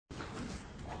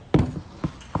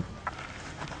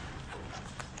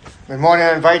Good morning.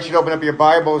 I invite you to open up your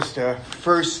Bibles to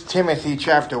 1 Timothy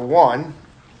chapter 1.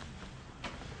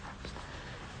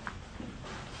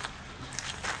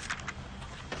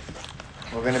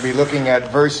 We're going to be looking at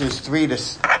verses 3 to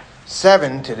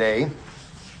 7 today.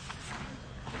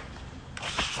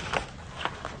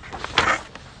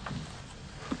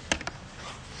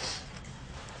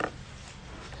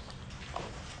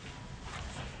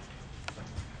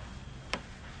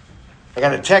 I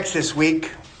got a text this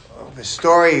week of a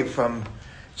story from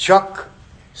Chuck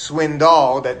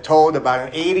Swindoll that told about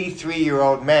an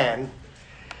 83-year-old man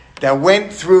that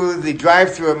went through the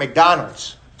drive-thru at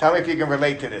McDonald's. Tell me if you can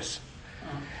relate to this.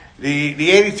 The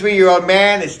 83-year-old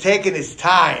man is taking his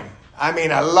time. I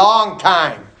mean, a long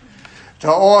time to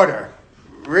order.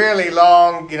 Really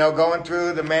long, going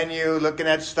through the menu, looking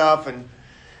at stuff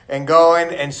and going.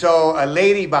 And so a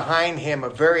lady behind him, a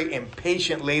very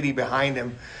impatient lady behind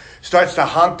him, starts to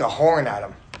honk the horn at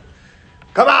him.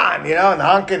 Come on, and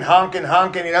honking,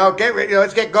 get ready,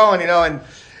 let's get going,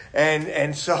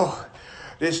 and so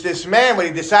this man, what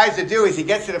he decides to do is he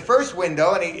gets to the first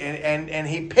window and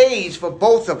he pays for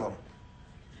both of them.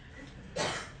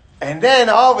 And then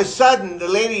all of a sudden the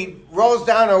lady rolls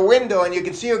down her window and you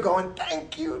can see her going,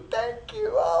 thank you.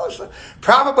 Oh, so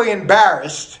probably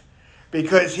embarrassed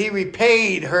because he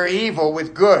repaid her evil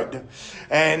with good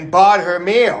and bought her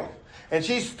meal. And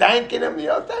she's thanking him,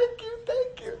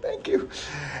 thank you.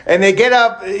 And he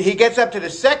gets up to the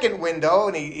second window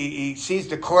and he sees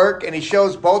the clerk and he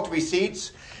shows both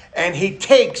receipts and he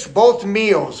takes both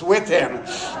meals with him.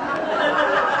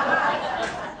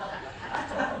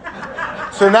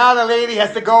 So now the lady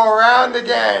has to go around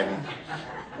again,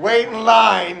 wait in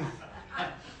line.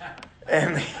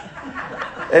 And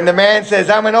the man says,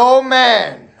 I'm an old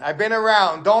man. I've been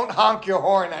around. Don't honk your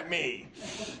horn at me.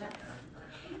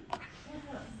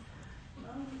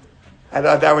 I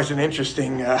thought that was an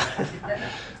interesting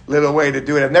little way to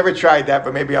do it. I've never tried that,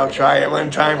 but maybe I'll try it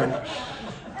one time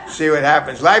and see what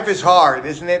happens. Life is hard,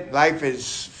 isn't it? Life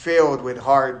is filled with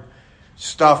hard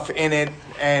stuff in it.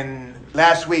 And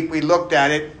last week we looked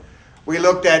at it. We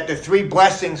looked at the three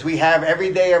blessings we have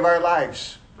every day of our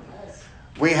lives.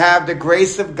 We have the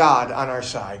grace of God on our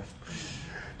side.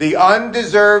 The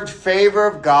undeserved favor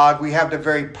of God. We have the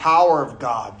very power of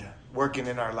God working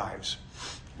in our lives.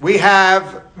 We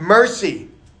have mercy.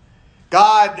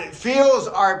 God feels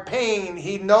our pain.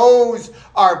 He knows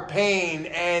our pain.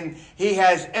 And He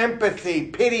has empathy,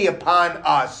 pity upon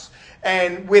us.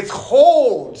 And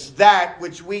withholds that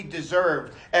which we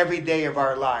deserve every day of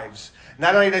our lives.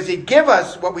 Not only does He give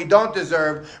us what we don't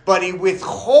deserve, but He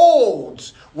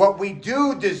withholds what we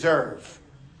do deserve.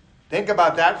 Think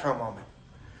about that for a moment.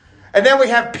 And then we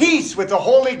have peace with the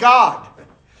holy God.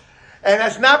 And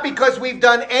that's not because we've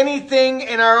done anything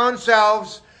in our own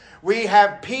selves. We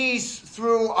have peace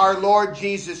through our Lord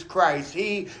Jesus Christ.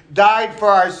 He died for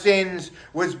our sins,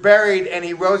 was buried, and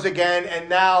He rose again. And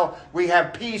now we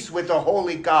have peace with the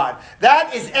holy God.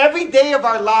 That is every day of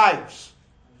our lives.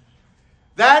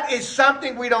 That is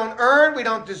something we don't earn, we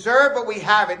don't deserve, but we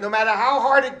have it, no matter how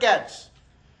hard it gets.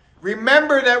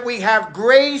 Remember that we have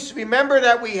grace. Remember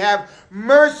that we have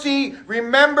mercy.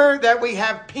 Remember that we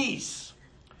have peace.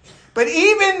 But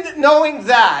even knowing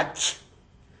that,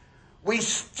 we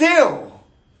still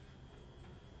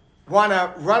want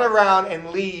to run around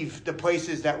and leave the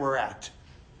places that we're at.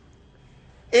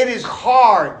 It is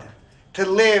hard to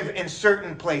live in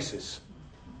certain places.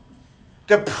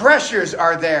 The pressures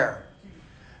are there.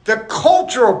 The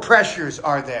cultural pressures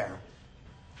are there.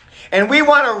 And we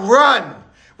want to run.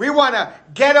 We want to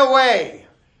get away.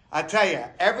 I tell you,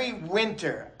 every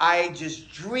winter I just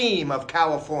dream of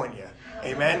California.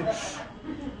 Amen.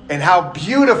 And how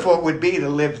beautiful it would be to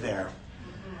live there.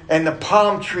 And the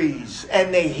palm trees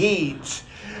and the heat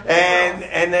and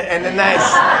the nice.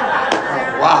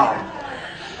 Oh, wow.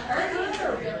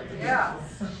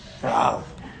 Wow.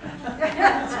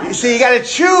 You see, you got to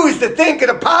choose to think of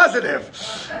the positive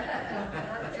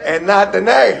and not the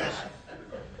negative.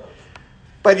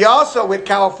 But you also, with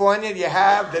California, you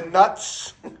have the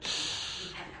nuts,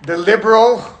 the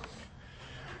liberal.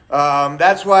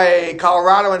 That's why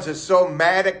Coloradoans are so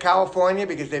mad at California,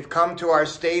 because they've come to our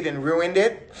state and ruined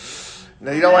it.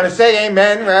 Now, you don't want to say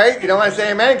amen, right? You don't want to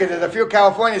say amen because there's a few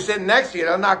Californians sitting next to you.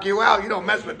 They'll knock you out. You don't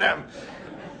mess with them.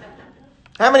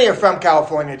 How many are from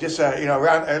California? Just,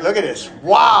 around. Look at this.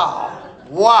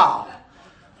 Wow.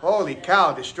 Holy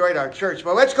cow, destroyed our church.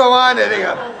 But let's go on.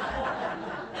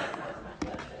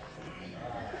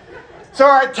 So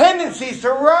our tendency is to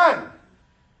run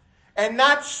and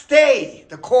not stay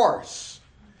the course.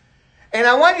 And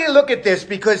I want you to look at this,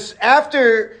 because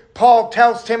after Paul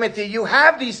tells Timothy, you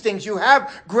have these things. You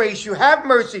have grace. You have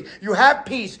mercy. You have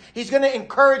peace. He's going to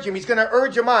encourage him. He's going to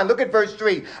urge him on. Look at verse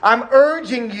 3. I'm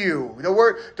urging you. The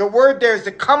word there is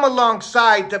to come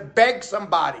alongside, to beg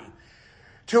somebody,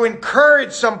 to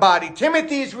encourage somebody.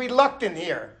 Timothy is reluctant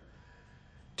here.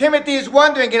 Timothy is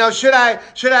wondering, should I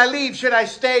leave? Should I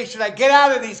stay? Should I get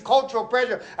out of these cultural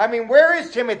pressure? I mean, where is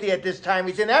Timothy at this time?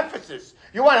 He's in Ephesus.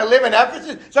 You want to live in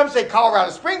Ephesus? Some say Colorado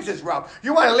Springs is rough.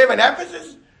 You want to live in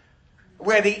Ephesus?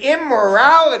 Where the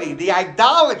immorality, the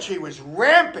idolatry was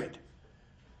rampant.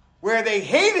 Where they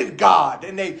hated God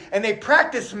and they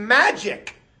practiced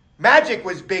magic. Magic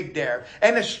was big there.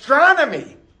 And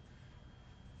astronomy.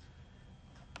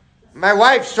 My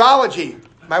wife, astrology.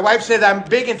 My wife says I'm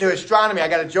big into astronomy. I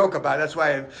got a joke about it. That's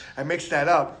why I mixed that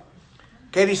up.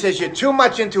 Katie says, you're too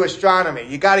much into astronomy.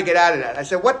 You got to get out of that. I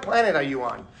said, what planet are you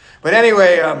on? But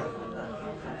anyway,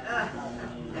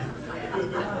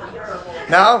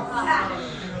 no?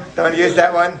 Don't use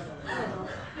that one?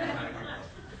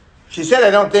 She said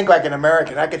I don't think like an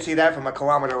American. I could see that from a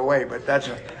kilometer away, but that's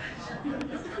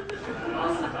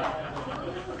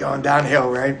going downhill,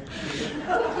 right?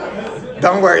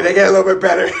 Don't worry, they get a little bit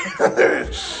better.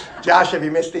 Josh, have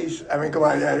you missed these? I mean, come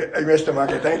on, I missed them.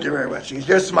 Okay, thank you very much.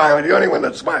 You're smiling. You're the only one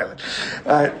that's smiling.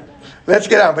 All right, let's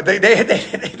get on. But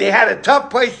they had a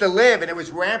tough place to live, and it was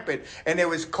rampant, and there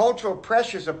was cultural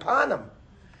pressures upon them.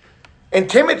 And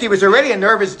Timothy was already a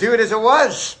nervous dude as it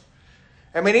was.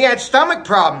 I mean, he had stomach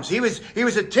problems. He was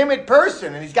a timid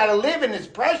person, and he's got to live in this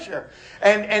pressure.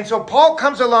 And so Paul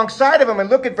comes alongside of him, and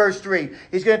look at verse 3.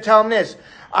 He's going to tell him this.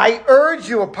 I urge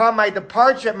you upon my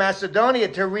departure at Macedonia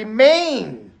to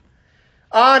remain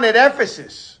on at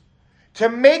Ephesus, to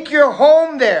make your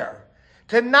home there,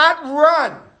 to not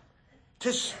run,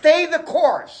 to stay the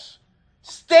course.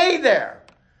 Stay there.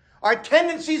 Our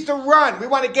tendency is to run. We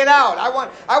want to get out. I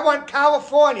want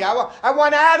California. I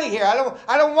want out of here.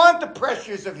 I don't want the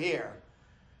pressures of here.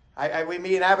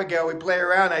 Me and Abigail, we play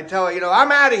around. I tell her,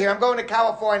 I'm out of here. I'm going to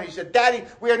California. She said, Daddy,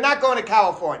 we are not going to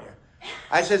California.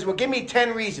 I says, well, give me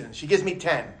 10 reasons. She gives me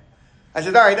 10. I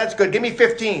said, all right, that's good. Give me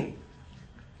 15.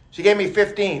 She gave me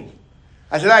 15.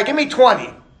 I said, all right, give me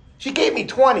 20. She gave me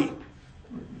 20.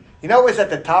 You know what was at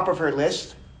the top of her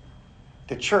list?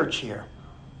 The church here.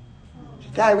 She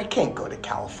said, Daddy, we can't go to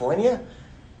California.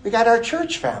 We got our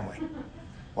church family.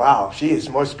 Wow, she is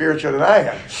more spiritual than I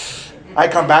am. I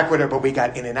come back with her, but we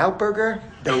got In-N-Out Burger,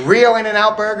 the real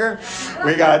In-N-Out Burger.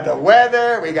 We got the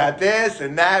weather, we got this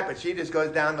and that, but she just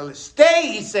goes down the list.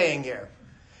 Stay, he's saying here.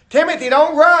 Timothy,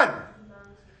 don't run.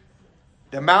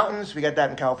 The mountains, we got that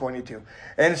in California too.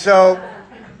 And so,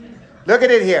 look at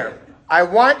it here. I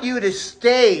want you to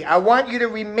stay. I want you to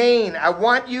remain. I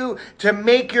want you to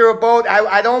make your abode.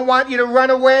 I don't want you to run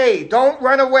away. Don't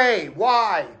run away.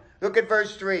 Why? Look at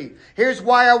verse 3. Here's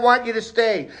why I want you to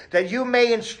stay. That you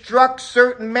may instruct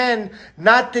certain men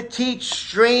not to teach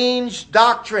strange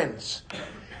doctrines.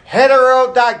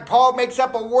 Heterodox. Paul makes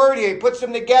up a word here. He puts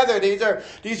them together. These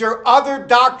are other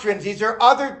doctrines. These are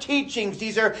other teachings.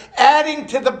 These are adding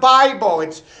to the Bible.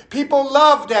 People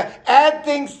love to add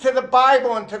things to the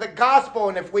Bible and to the gospel.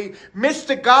 And if we miss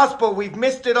the gospel, we've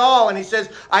missed it all. And he says,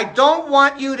 I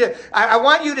want you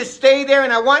to stay there,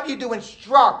 and I want you to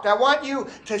instruct. I want you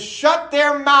to shut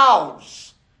their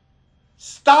mouths.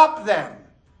 Stop them.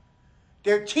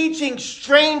 They're teaching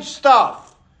strange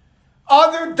stuff.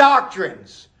 Other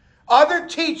doctrines. Other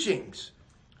teachings.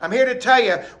 I'm here to tell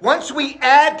you, once we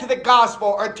add to the gospel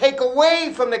or take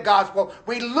away from the gospel,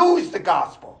 we lose the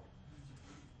gospel.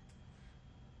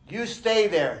 You stay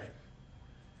there.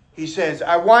 He says,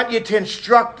 I want you to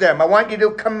instruct them. I want you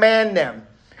to command them.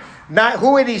 Not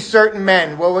who are these certain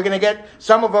men? Well, we're going to get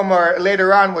some of them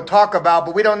later on we'll talk about,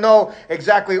 but we don't know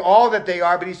exactly all that they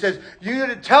are. But he says, you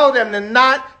to tell them to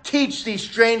not teach these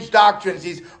strange doctrines,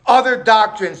 these other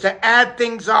doctrines, to add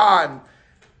things on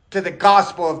to the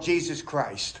gospel of Jesus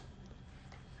Christ.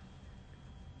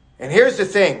 And here's the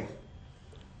thing.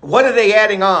 What are they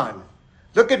adding on?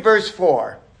 Look at verse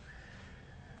 4.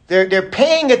 They're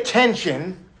paying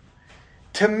attention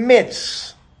to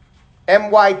myths.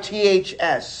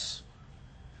 M-Y-T-H-S.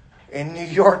 In New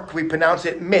York, we pronounce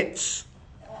it myths.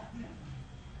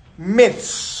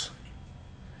 Myths.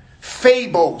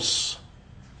 Fables.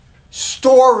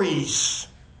 Stories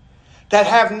that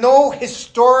have no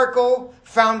historical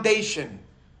foundation.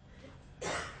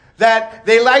 That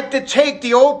they like to take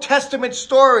the Old Testament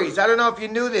stories. I don't know if you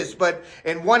knew this, but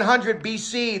in 100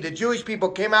 BC, the Jewish people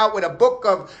came out with a book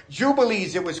of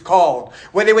Jubilees, it was called,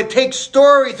 where they would take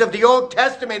stories of the Old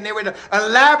Testament and they would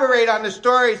elaborate on the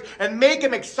stories and make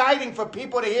them exciting for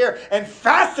people to hear and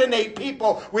fascinate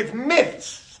people with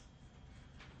myths.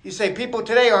 You say people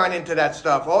today aren't into that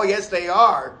stuff. Oh, yes, they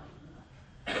are.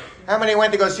 How many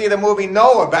went to go see the movie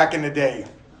Noah back in the day?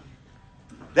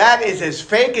 That is as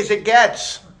fake as it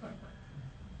gets.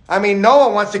 I mean,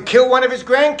 Noah wants to kill one of his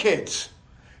grandkids.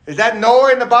 Is that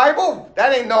Noah in the Bible?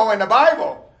 That ain't Noah in the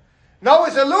Bible.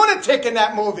 Noah's a lunatic in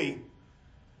that movie.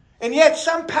 And yet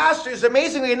some pastors,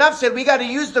 amazingly enough, said we got to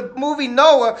use the movie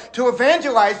Noah to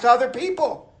evangelize to other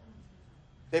people.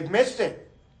 They've missed it.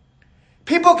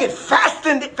 People get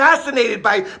fascinated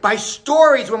by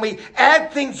stories when we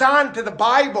add things on to the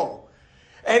Bible.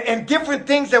 And different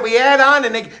things that we add on,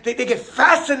 and they get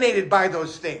fascinated by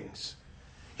those things.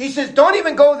 He says, don't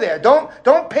even go there.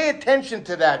 Don't pay attention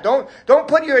to that. Don't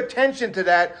put your attention to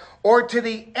that or to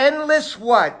the endless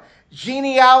what?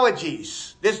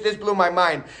 Genealogies. This blew my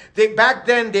mind. Back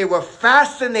then, they were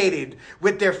fascinated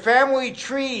with their family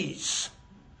trees.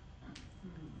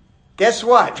 Guess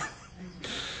what?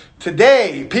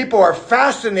 Today, people are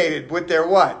fascinated with their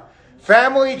what?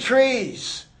 Family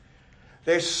trees.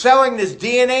 They're selling this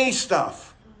DNA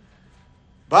stuff.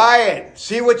 Buy it.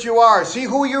 See what you are. See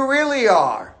who you really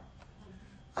are.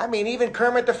 I mean, even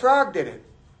Kermit the Frog did it.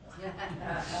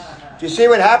 Do you see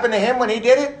what happened to him when he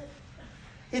did it?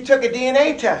 He took a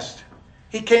DNA test.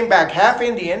 He came back half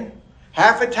Indian,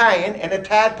 half Italian, and a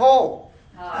tadpole.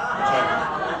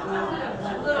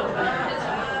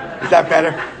 Is that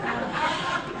better?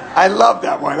 I love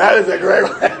that one. That is a great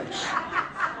one.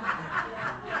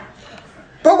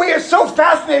 But we are so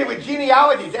fascinated with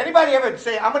genealogies. Anybody ever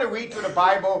say, I'm going to read through the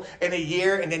Bible in a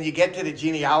year, and then you get to the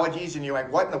genealogies, and you're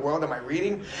like, what in the world am I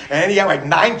reading? And then you have like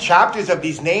 9 chapters of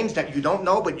these names that you don't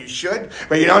know, but you should,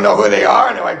 but you don't know who they are.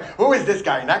 And they're like, who is this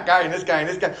guy, and that guy, and this guy, and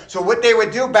this guy? So what they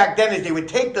would do back then is they would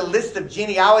take the list of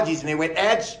genealogies, and they would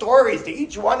add stories to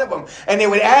each one of them. And they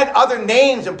would add other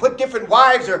names and put different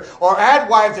wives or add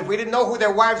wives if we didn't know who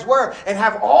their wives were. And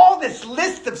have all this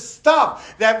list of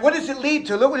stuff that, what does it lead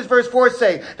to? Look what does verse 4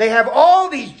 say. They have all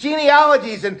these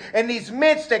genealogies and these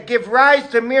myths that give rise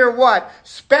to mere what?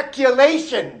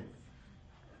 Speculation.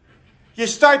 You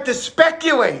start to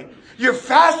speculate. You're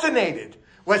fascinated.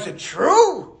 Was it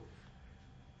true?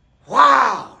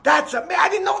 Wow, that's amazing. I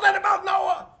didn't know that about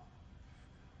Noah.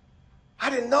 I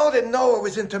didn't know that Noah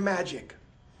was into magic.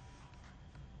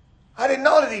 I didn't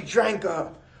know that he drank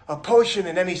a potion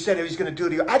and then he said he was going to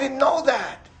do it. I didn't know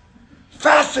that.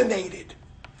 Fascinated.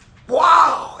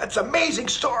 Wow, that's an amazing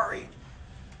story.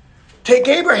 Take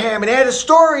Abraham and add a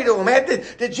story to him. Add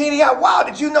the genealogy. Wow,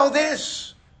 did you know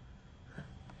this?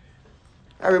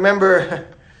 I remember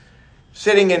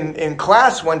sitting in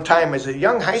class one time as a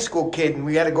young high school kid, and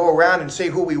we had to go around and say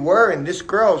who we were. And this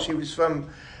girl, she was from,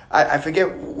 I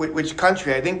forget which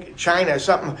country, I think China or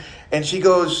something. And she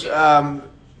goes,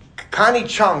 Connie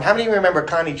Chung. How many of you remember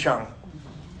Connie Chung?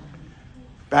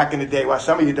 Back in the day, well,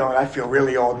 some of you don't. I feel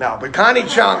really old now. But Connie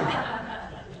Chung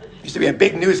used to be a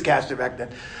big newscaster back then.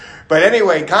 But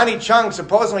anyway, Connie Chung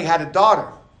supposedly had a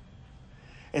daughter.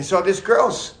 And so this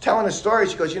girl's telling a story.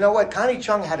 She goes, you know what? Connie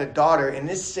Chung had a daughter in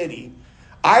this city.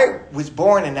 I was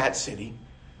born in that city.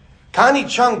 Connie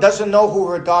Chung doesn't know who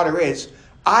her daughter is.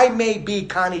 I may be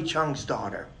Connie Chung's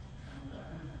daughter.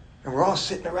 And we're all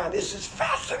sitting around. This is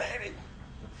fascinating.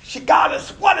 She got us.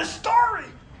 What a story.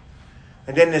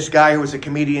 And then this guy who was a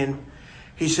comedian,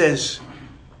 he says,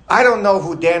 I don't know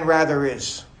who Dan Rather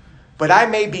is, but I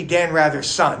may be Dan Rather's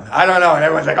son. I don't know. And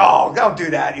everyone's like, oh, don't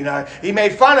do that. You know, he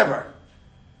made fun of her.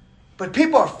 But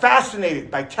people are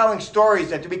fascinated by telling stories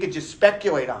that we could just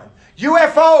speculate on.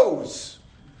 UFOs.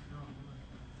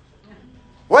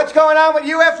 What's going on with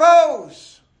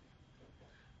UFOs?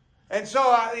 And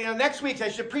so, next week I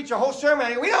should preach a whole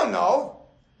sermon. We don't know.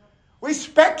 We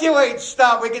speculate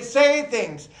stuff. We can say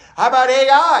things. How about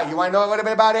AI? You want to know a little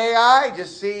bit about AI?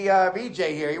 Just see VJ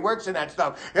here. He works in that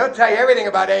stuff. He'll tell you everything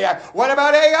about AI. What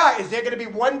about AI? Is there going to be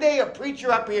one day a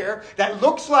preacher up here that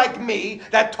looks like me,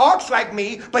 that talks like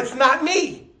me, but it's not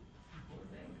me?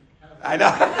 I know.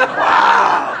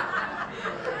 Wow.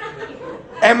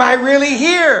 Am I really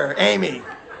here, Amy?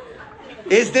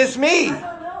 Is this me?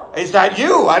 Is that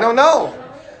you? I don't know.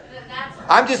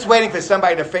 I'm just waiting for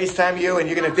somebody to FaceTime you and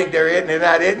you're going to think they're it and they're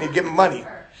not it and you give them money.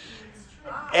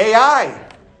 AI.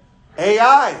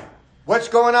 What's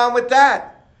going on with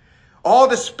that? All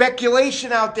the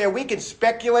speculation out there. We can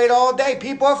speculate all day.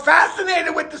 People are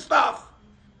fascinated with the stuff.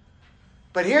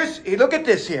 But look at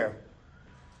this here.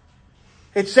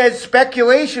 It says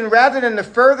speculation rather than the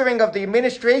furthering of the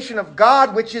administration of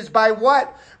God, which is by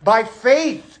what? By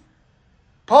faith.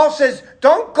 Paul says,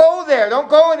 don't go there. Don't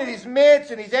go into these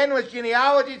myths and these endless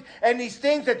genealogies and these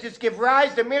things that just give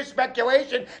rise to mere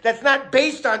speculation that's not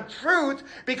based on truth,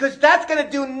 because that's going to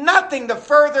do nothing to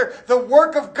further the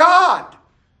work of God.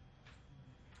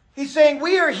 He's saying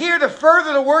we are here to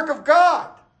further the work of God.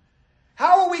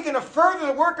 How are we going to further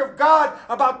the work of God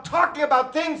about talking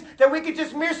about things that we could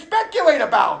just mere speculate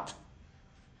about?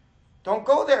 Don't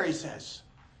go there, he says.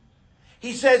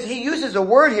 He says, he uses a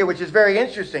word here which is very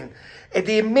interesting.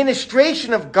 The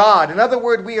administration of God. In other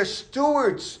words, we are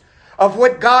stewards of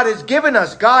what God has given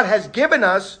us. God has given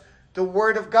us the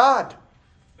Word of God.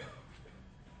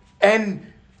 And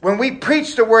when we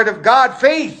preach the Word of God,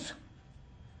 faith,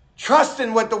 trust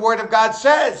in what the Word of God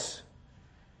says.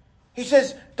 He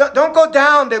says, don't go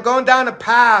down. They're going down a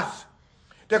path.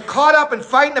 They're caught up in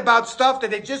fighting about stuff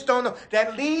that they just don't know.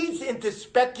 That leads into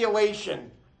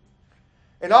speculation.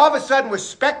 And all of a sudden, we're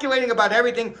speculating about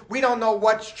everything. We don't know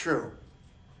what's true.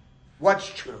 What's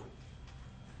true?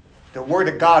 The Word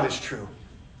of God is true.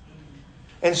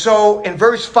 And so, in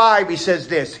verse 5, he says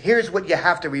this. Here's what you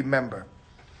have to remember.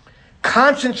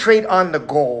 Concentrate on the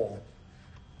goal.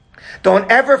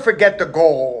 Don't ever forget the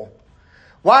goal.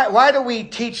 Why do we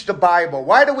teach the Bible?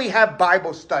 Why do we have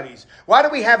Bible studies? Why do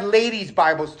we have ladies'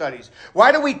 Bible studies?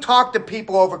 Why do we talk to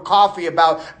people over coffee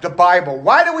about the Bible?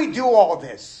 Why do we do all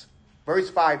this? Verse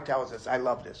 5 tells us, I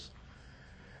love this.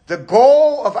 The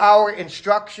goal of our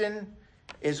instruction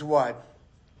is what?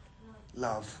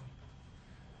 Love.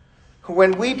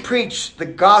 When we preach the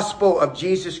gospel of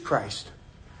Jesus Christ,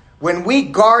 when we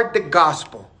guard the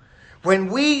gospel, when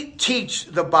we teach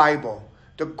the Bible,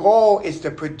 the goal is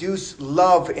to produce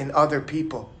love in other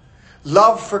people.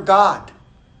 Love for God.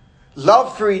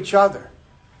 Love for each other.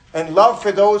 And love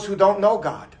for those who don't know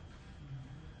God.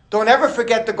 Don't ever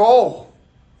forget the goal.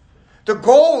 The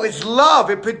goal is love.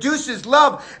 It produces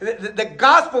love. The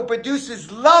gospel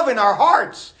produces love in our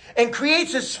hearts and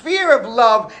creates a sphere of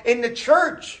love in the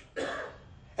church.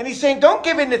 And he's saying, don't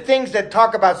give in to things that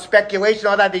talk about speculation,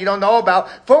 all that you don't know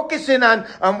about. Focus in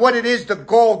on what it is, the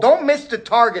goal. Don't miss the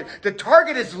target. The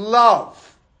target is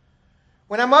love.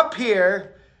 When I'm up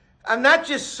here, I'm not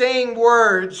just saying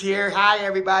words here. Hi,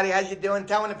 everybody. How you doing?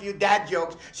 Telling a few dad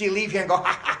jokes. So you leave here and go,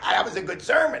 that was a good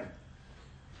sermon.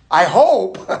 I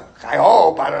hope,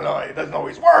 I don't know, it doesn't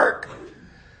always work,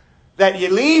 that you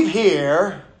leave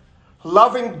here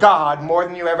loving God more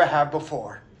than you ever have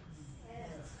before.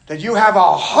 That you have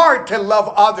a heart to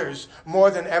love others more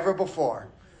than ever before.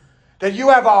 That you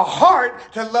have a heart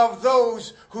to love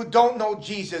those who don't know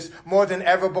Jesus more than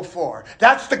ever before.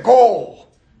 That's the goal.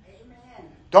 Amen.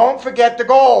 Don't forget the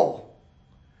goal.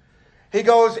 He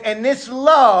goes, and this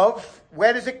love,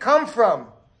 where does it come from?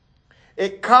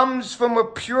 It comes from a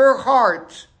pure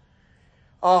heart.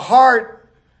 A heart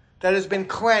that has been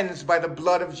cleansed by the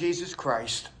blood of Jesus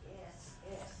Christ.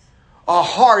 A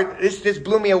heart, this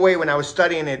blew me away when I was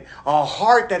studying it. A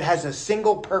heart that has a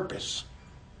single purpose.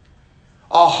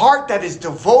 A heart that is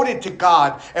devoted to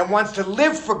God and wants to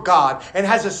live for God and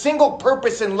has a single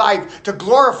purpose in life to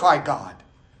glorify God.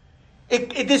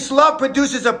 This love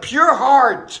produces a pure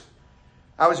heart.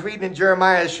 I was reading in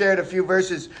Jeremiah, I shared a few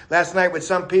verses last night with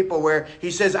some people where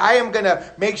he says, I am going to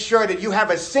make sure that you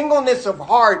have a singleness of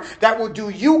heart that will do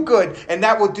you good and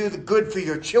that will do the good for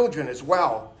your children as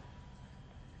well.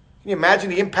 Can you imagine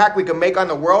the impact we could make on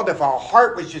the world if our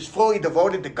heart was just fully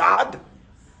devoted to God?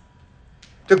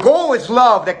 The goal is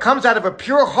love that comes out of a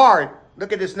pure heart.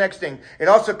 Look at this next thing. It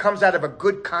also comes out of a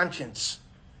good conscience.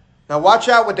 Now watch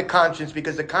out with the conscience,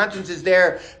 because the conscience is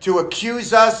there to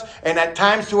accuse us and at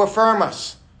times to affirm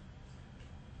us.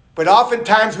 But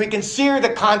oftentimes we can sear the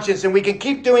conscience and we can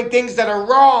keep doing things that are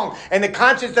wrong and the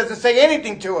conscience doesn't say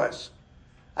anything to us.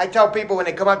 I tell people when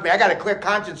they come up to me, I got a clear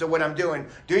conscience of what I'm doing.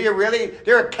 Do you really?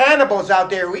 There are cannibals out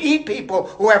there who eat people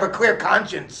who have a clear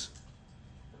conscience.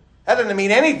 That doesn't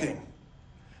mean anything.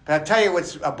 But I'll tell you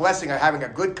what's a blessing of having a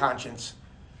good conscience.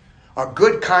 A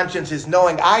good conscience is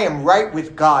knowing I am right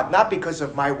with God, not because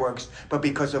of my works, but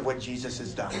because of what Jesus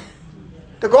has done.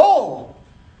 The goal.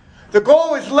 The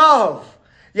goal is love.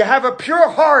 You have a pure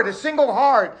heart, a single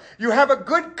heart. You have a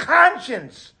good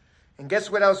conscience. And guess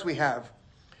what else we have?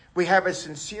 We have a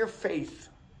sincere faith.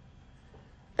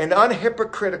 And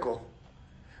unhypocritical.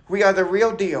 We are the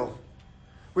real deal.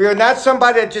 We are not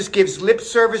somebody that just gives lip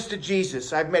service to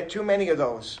Jesus. I've met too many of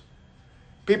those.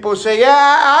 People say, yeah,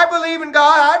 I believe in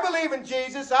God. I believe in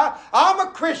Jesus. I'm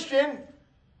a Christian.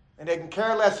 And they can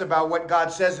care less about what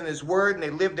God says in His Word, and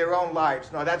they live their own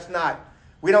lives. No, that's not.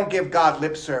 We don't give God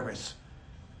lip service.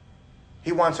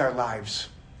 He wants our lives.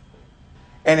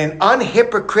 And an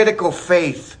unhypocritical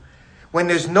faith, when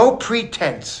there's no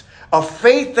pretense, a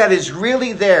faith that is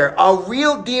really there, a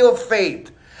real deal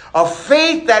faith, a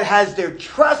faith that has their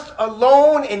trust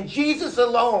alone in Jesus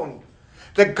alone,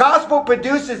 The gospel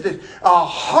produces this, a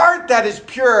heart that is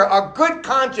pure, a good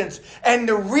conscience, and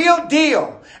the real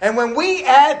deal. And when we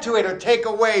add to it or take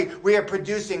away, we are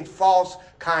producing false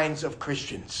kinds of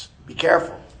Christians. Be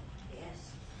careful. Yes.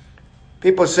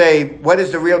 People say, what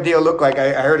does the real deal look like?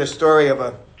 I heard a story of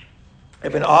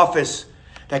an office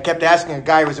that kept asking a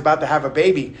guy who was about to have a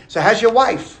baby, so how's your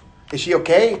wife? Is she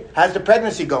okay? How's the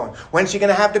pregnancy going? When's she going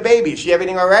to have the baby? Is she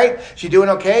everything all right? She doing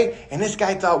okay? And this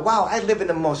guy thought, wow, I work in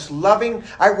the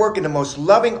most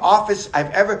loving office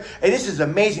I've ever, and this is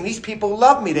amazing. These people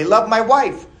love me. They love my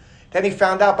wife. Then he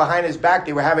found out behind his back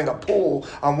they were having a pool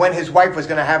on when his wife was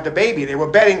going to have the baby. They were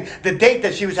betting the date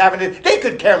that she was having it. They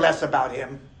could care less about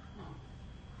him.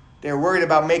 They were worried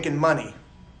about making money.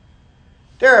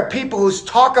 There are people who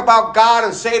talk about God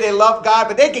and say they love God,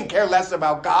 but they can care less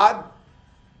about God.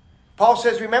 Paul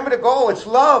says, remember the goal. It's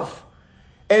love.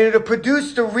 And it'll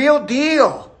produce the real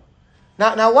deal.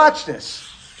 Now watch this.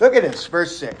 Look at this,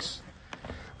 verse 6.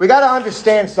 We got to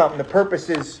understand something, the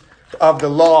purposes of the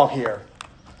law here.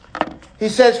 He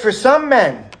says, for some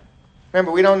men,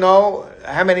 remember, we don't know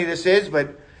how many this is,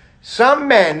 but some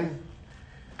men,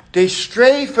 they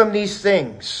stray from these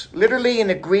things. Literally in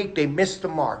the Greek, they miss the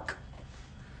mark.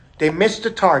 They miss the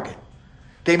target.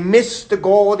 They miss the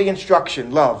goal of the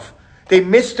instruction, love. They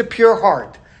missed the pure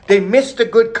heart. They missed the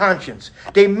good conscience.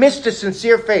 They missed the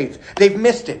sincere faith. They've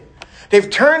missed it. They've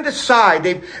turned aside.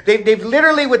 They've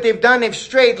literally, what they've done, they've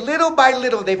strayed little by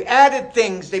little. They've added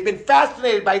things. They've been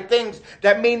fascinated by things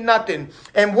that mean nothing.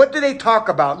 And what do they talk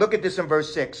about? Look at this in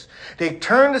verse 6. They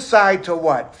turned aside to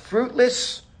what?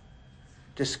 Fruitless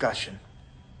discussion.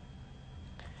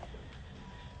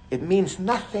 It means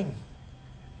nothing.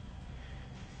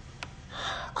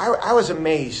 I was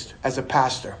amazed as a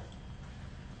pastor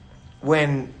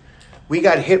when we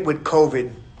got hit with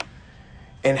COVID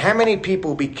and how many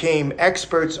people became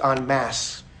experts on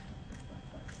masks.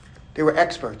 They were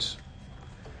experts.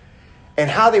 And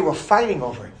how they were fighting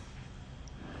over it.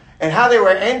 And how they were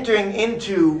entering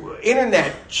into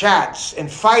internet chats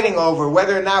and fighting over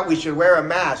whether or not we should wear a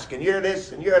mask. And you're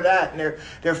this and you're that. And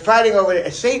they're fighting over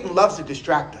it. Satan loves to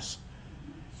distract us.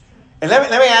 And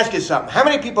let me ask you something. How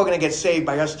many people are going to get saved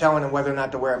by us telling them whether or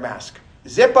not to wear a mask?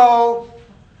 Zippo.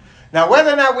 Now,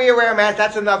 whether or not we wear a mask,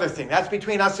 that's another thing. That's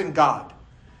between us and God.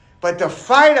 But to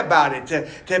fight about it,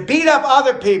 to beat up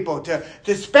other people,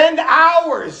 to spend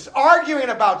hours arguing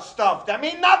about stuff that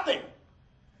mean nothing.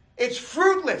 It's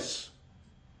fruitless.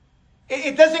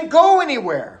 It doesn't go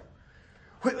anywhere.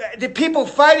 The people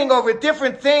fighting over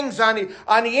different things on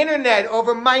the internet,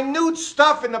 over minute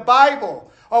stuff in the Bible.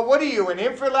 Oh, what are you, an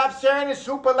infralapsarian, a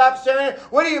superlapsarian?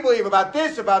 What do you believe about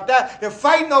this, about that? They're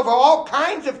fighting over all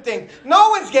kinds of things. No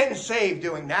one's getting saved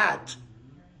doing that.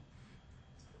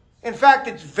 In fact,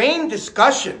 it's vain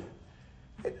discussion.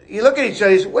 You look at each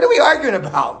other and say, what are we arguing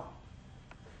about?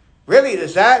 Really,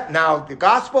 is that? Now, the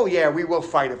gospel, yeah, we will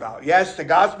fight about. Yes, the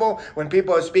gospel, when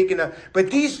people are speaking of, but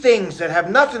these things that have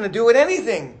nothing to do with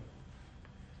anything.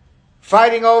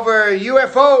 Fighting over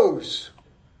UFOs.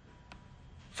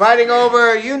 Fighting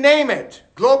over, you name it,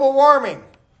 global warming.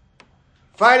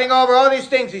 Fighting over all these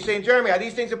things. He's saying, Jeremy, are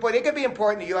these things important? They could be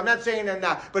important to you. I'm not saying they're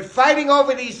not. But fighting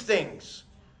over these things,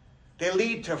 they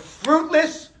lead to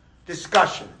fruitless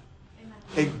discussion.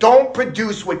 They don't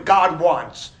produce what God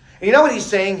wants. And you know what he's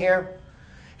saying here?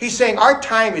 He's saying our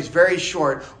time is very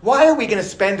short. Why are we going to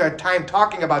spend our time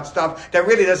talking about stuff that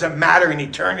really doesn't matter in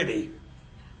eternity?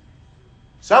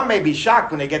 Some may be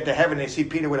shocked when they get to heaven and they see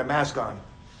Peter with a mask on.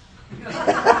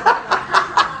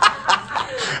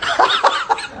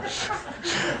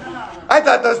 I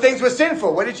thought those things were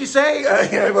sinful. What did you say?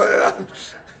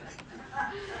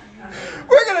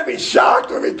 We're going to be shocked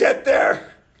when we get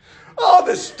there. All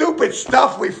the stupid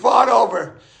stuff we fought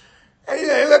over. And you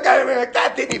look at it like,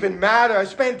 that didn't even matter.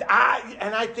 And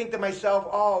I think to myself,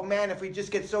 oh man, if we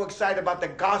just get so excited about the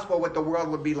gospel, what the world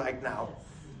would be like now.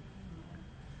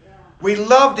 We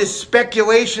love this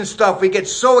speculation stuff. We get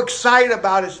so excited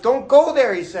about it. Don't go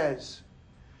there, he says.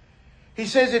 He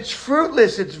says it's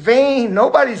fruitless. It's vain.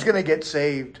 Nobody's going to get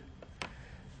saved.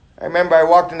 I remember I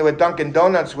walked into a Dunkin'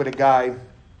 Donuts with a guy.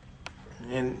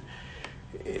 And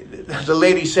the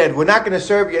lady said, we're not going to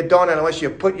serve you a donut unless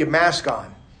you put your mask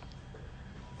on.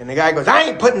 And the guy goes, I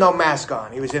ain't putting no mask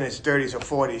on. He was in his 30s or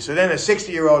 40s. So then a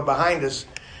 60-year-old behind us,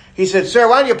 he said, sir,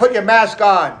 why don't you put your mask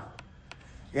on?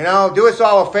 You know, do us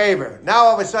all a favor. Now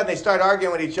all of a sudden they start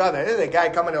arguing with each other. There's a guy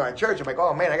coming to our church. I'm like,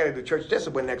 oh man, I got to do church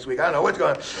discipline next week. I don't know what's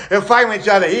going on. They're fighting with each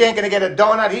other. He ain't going to get a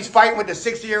donut. He's fighting with the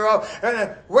 60-year-old.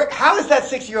 How is that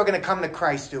 60-year-old going to come to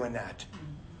Christ doing that?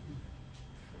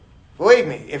 Believe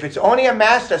me, if it's only a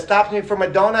mask that stops me from a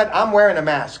donut, I'm wearing a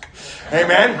mask.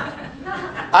 Amen?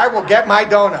 I will get my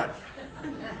donut.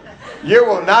 You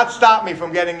will not stop me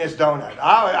from getting this donut.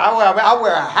 I'll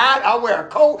wear a hat, I'll wear a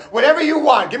coat, whatever you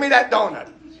want. Give me that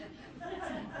donut.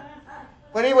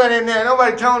 But he went in there,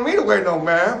 nobody telling me to wear no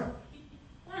man.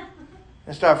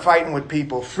 And start fighting with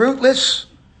people. Fruitless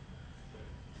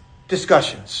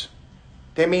discussions.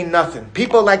 They mean nothing.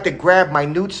 People like to grab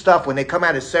minute stuff when they come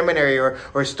out of seminary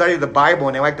or study the Bible,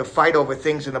 and they like to fight over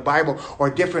things in the Bible or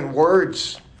different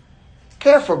words.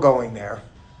 Careful going there.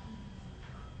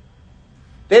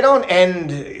 They don't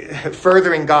end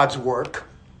furthering God's work.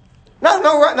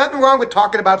 Nothing wrong with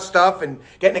talking about stuff and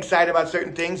getting excited about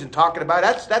certain things and talking about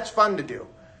it. That's fun to do.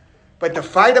 But to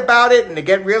fight about it and to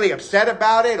get really upset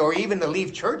about it, or even to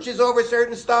leave churches over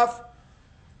certain stuff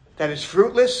that is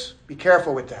fruitless, be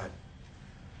careful with that.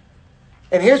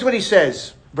 And here's what he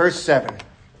says, verse 7.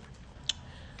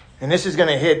 And this is going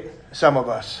to hit some of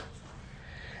us.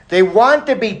 They want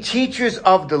to be teachers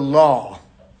of the law.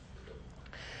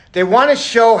 They want to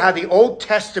show how the Old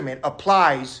Testament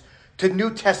applies to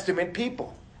New Testament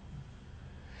people.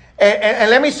 And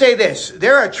let me say this.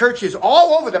 There are churches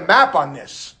all over the map on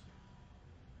this.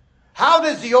 How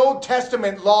does the Old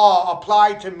Testament law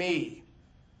apply to me?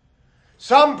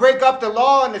 Some break up the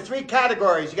law into three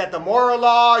categories. You got the moral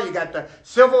law, you got the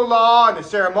civil law, and the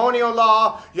ceremonial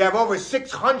law. You have over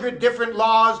 600 different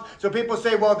laws. So people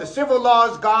say, well, the civil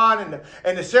law is gone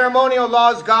and the ceremonial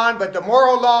law is gone, but the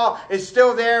moral law is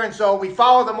still there. And so we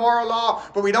follow the moral law,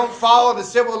 but we don't follow the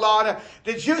civil law.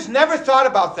 The Jews never thought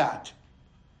about that.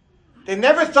 They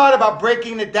never thought about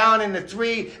breaking it down into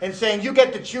three and saying, you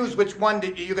get to choose which one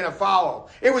that you're going to follow.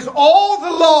 It was all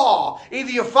the law. Either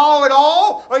you follow it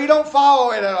all or you don't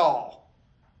follow it at all.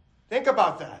 Think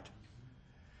about that.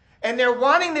 And they're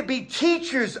wanting to be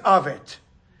teachers of it.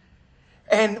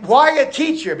 And why a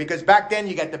teacher? Because back then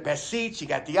you got the best seats, you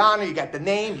got the honor, you got the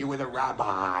name. You were the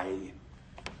rabbi.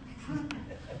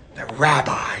 The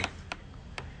rabbi.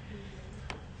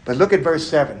 But look at verse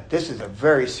 7. This is a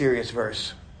very serious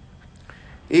verse.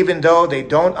 Even though they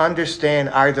don't understand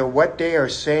either what they are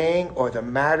saying or the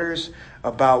matters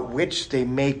about which they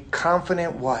make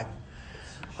confident what?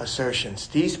 Assertions.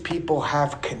 These people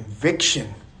have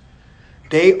conviction.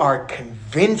 They are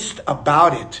convinced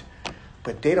about it,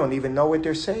 but they don't even know what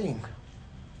they're saying.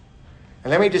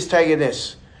 And let me just tell you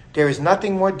this. There is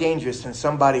nothing more dangerous than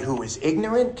somebody who is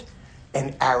ignorant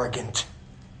and arrogant.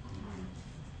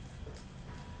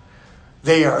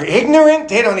 They are ignorant.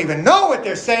 They don't even know what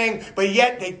they're saying, but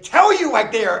yet they tell you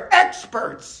like they are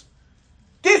experts.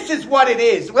 This is what it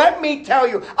is. Let me tell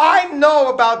you. I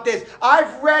know about this.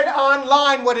 I've read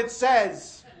online what it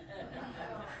says.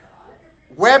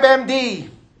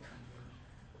 WebMD.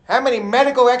 How many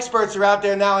medical experts are out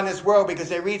there now in this world because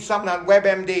they read something on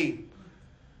WebMD?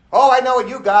 Oh, I know what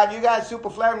you got. You got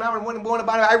super flare.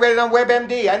 I read it on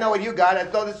WebMD. I know what you got.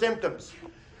 I saw the symptoms.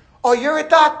 Oh, you're a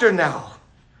doctor now.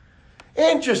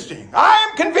 Interesting. I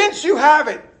am convinced you have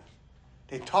it.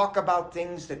 They talk about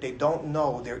things that they don't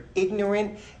know. They're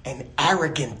ignorant and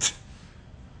arrogant.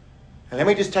 And let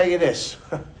me just tell you this.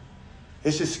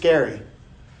 This is scary.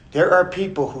 There are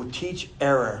people who teach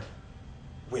error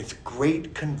with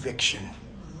great conviction.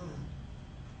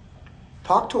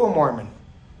 Talk to a Mormon.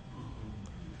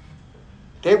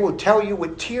 They will tell you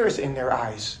with tears in their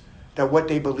eyes that what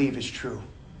they believe is true.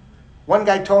 One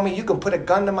guy told me, you can put a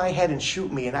gun to my head and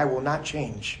shoot me and I will not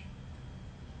change.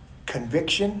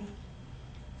 Conviction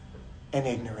and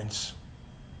ignorance.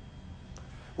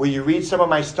 Will you read some of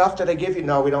my stuff that I give you?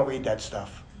 No, we don't read that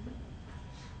stuff.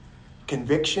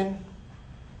 Conviction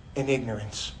and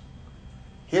ignorance.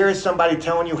 Here is somebody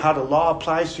telling you how the law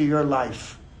applies to your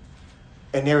life.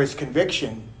 And there is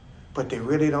conviction, but they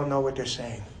really don't know what they're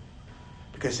saying.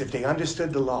 Because if they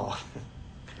understood the law,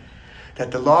 that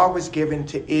the law was given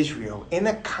to Israel in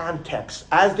a context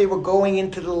as they were going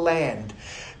into the land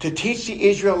to teach the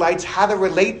Israelites how to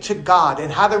relate to God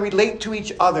and how to relate to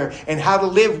each other and how to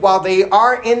live while they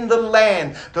are in the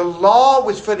land. The law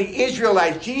was for the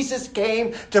Israelites. Jesus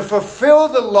came to fulfill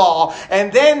the law.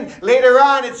 And then later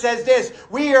on it says this,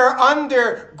 we are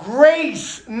under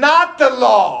grace, not the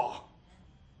law.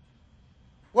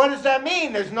 What does that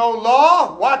mean? There's no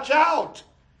law? Watch out.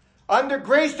 Under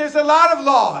grace, there's a lot of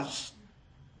laws.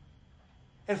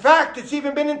 In fact, it's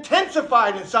even been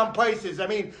intensified in some places. I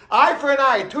mean, eye for an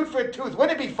eye, tooth for a tooth.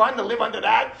 Wouldn't it be fun to live under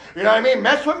that? You know what I mean?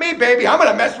 Mess with me, baby. I'm going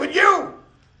to mess with you.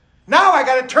 Now I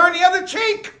got to turn the other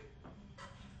cheek.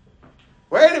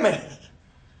 Wait a minute.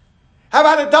 How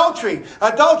about adultery?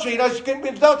 Adultery, she couldn't be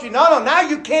adultery. No, now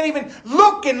you can't even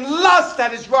look and lust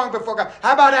that is wrong before God.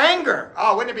 How about anger?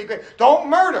 Oh, wouldn't it be great? Don't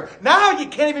murder. Now you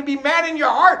can't even be mad in your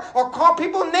heart or call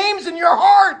people names in your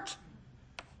heart.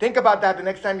 Think about that the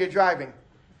next time you're driving.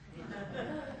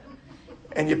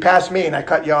 And you pass me and I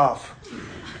cut you off.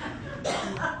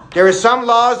 There are some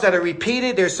laws that are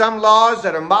repeated. There's some laws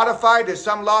that are modified. There's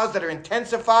some laws that are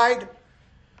intensified.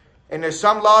 And there's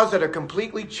some laws that are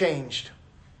completely changed.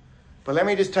 But let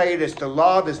me just tell you this. The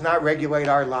law does not regulate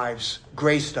our lives.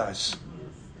 Grace does.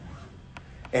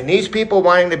 And these people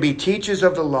wanting to be teachers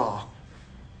of the law,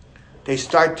 they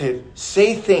start to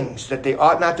say things that they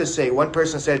ought not to say. One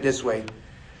person said it this way: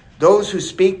 those who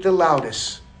speak the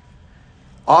loudest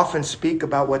often speak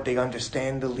about what they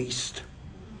understand the least.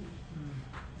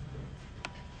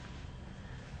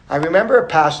 I remember a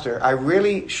pastor, I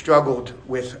really struggled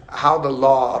with how the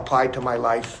law applied to my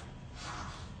life.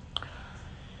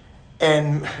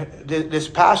 And this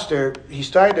pastor, he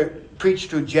started to preach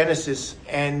through Genesis,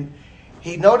 and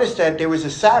he noticed that there was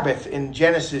a Sabbath in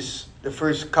Genesis, the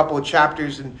first couple of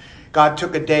chapters, and God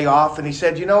took a day off, and he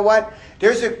said, you know what?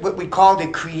 There's what we call the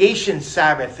creation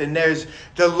Sabbath, and there's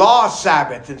the law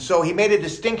Sabbath. And so he made a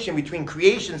distinction between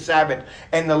creation Sabbath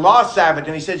and the law Sabbath.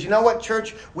 And he says, you know what,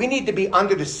 church? We need to be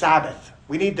under the Sabbath.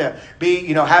 We need to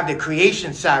be, have the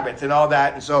creation Sabbath and all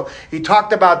that. And so he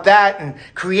talked about that and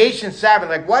creation Sabbath.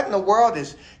 Like, what in the world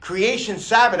is creation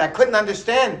Sabbath? I couldn't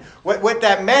understand what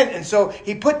that meant. And so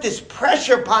he put this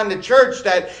pressure upon the church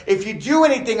that if you do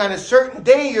anything on a certain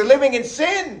day, you're living in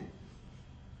sin.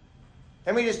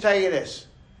 Let me just tell you this.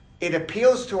 It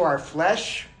appeals to our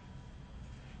flesh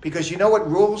because you know what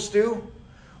rules do?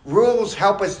 Rules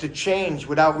help us to change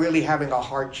without really having a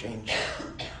heart change.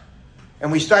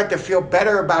 And we start to feel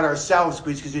better about ourselves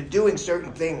because we're doing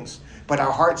certain things, but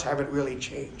our hearts haven't really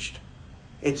changed.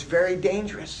 It's very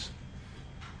dangerous.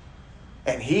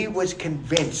 And he was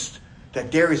convinced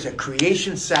that there is a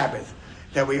creation Sabbath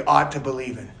that we ought to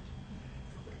believe in.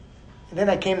 And then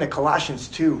I came to Colossians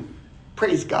 2.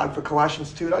 Praise God for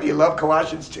Colossians 2. Don't you love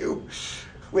Colossians 2?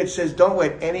 Which says, don't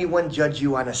let anyone judge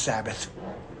you on a Sabbath.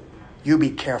 You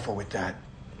be careful with that.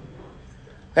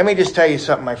 Let me just tell you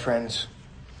something, my friends.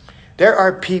 There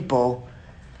are people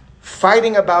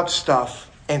fighting about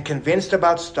stuff and convinced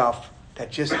about stuff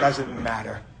that just doesn't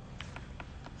matter.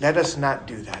 Let us not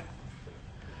do that.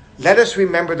 Let us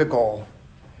remember the goal.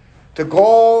 The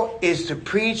goal is to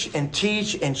preach and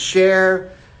teach and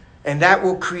share, and that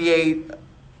will create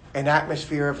an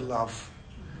atmosphere of love.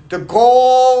 The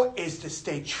goal is to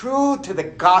stay true to the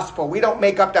gospel. We don't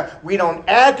we don't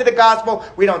add to the gospel.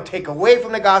 We don't take away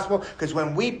from the gospel. Because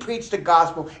when we preach the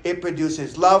gospel, it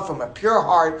produces love from a pure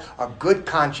heart, a good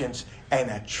conscience, and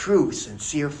a true,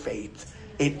 sincere faith.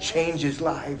 It changes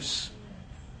lives.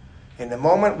 And the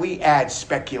moment we add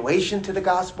speculation to the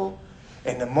gospel,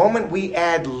 and the moment we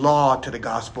add law to the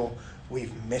gospel,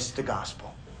 we've missed the gospel.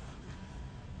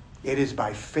 It is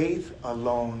by faith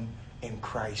alone in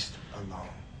Christ alone.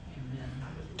 Amen.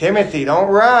 Timothy, don't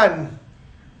run.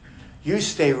 You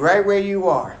stay right where you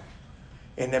are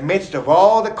in the midst of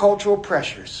all the cultural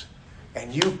pressures,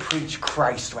 and you preach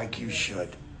Christ like you should.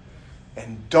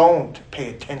 And don't pay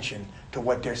attention to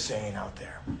what they're saying out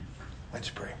there.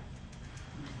 Let's pray.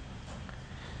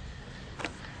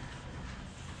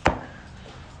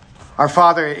 Our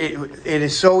Father, it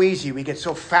is so easy. We get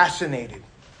so fascinated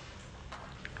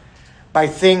by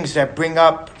things that bring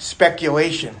up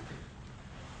speculation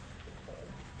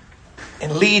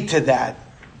and lead to that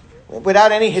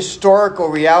without any historical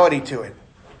reality to it.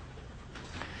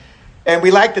 And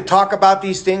we like to talk about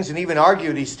these things and even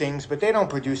argue these things, but they don't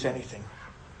produce anything.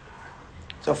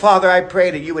 So, Father, I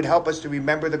pray that you would help us to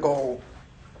remember the goal,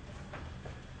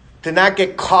 to not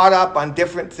get caught up on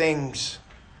different things,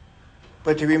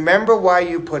 but to remember why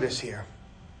you put us here.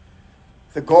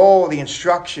 The goal, the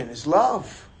instruction is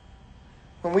love.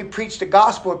 When we preach the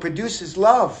gospel, it produces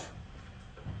love.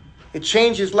 It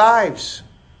changes lives.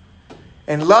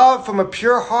 And love from a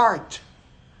pure heart.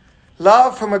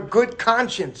 Love from a good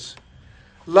conscience.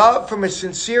 Love from a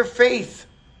sincere faith.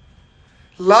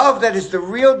 Love that is the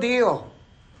real deal.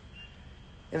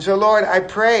 And so, Lord, I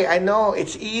pray, I know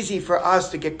it's easy for us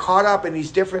to get caught up in these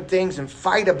different things and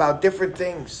fight about different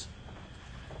things.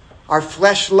 Our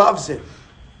flesh loves it.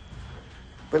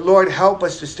 But, Lord, help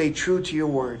us to stay true to your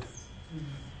word.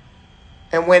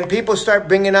 And when people start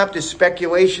bringing up this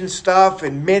speculation stuff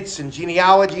and myths and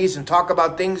genealogies and talk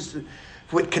about things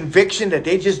with conviction that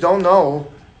they just don't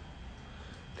know,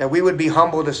 that we would be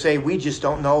humble to say we just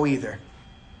don't know either.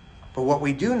 But what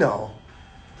we do know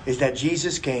is that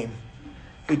Jesus came.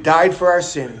 He died for our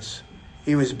sins.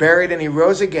 He was buried and he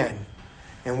rose again.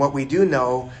 And what we do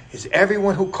know is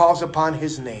everyone who calls upon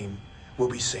his name will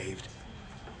be saved.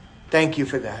 Thank you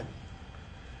for that.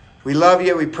 We love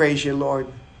you. We praise you, Lord.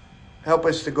 Help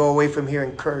us to go away from here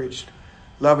encouraged,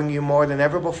 loving you more than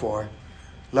ever before.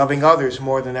 loving others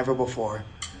more than ever before,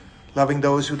 loving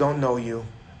those who don't know you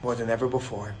more than ever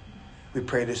before. We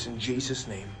pray this in Jesus'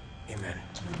 name. Amen.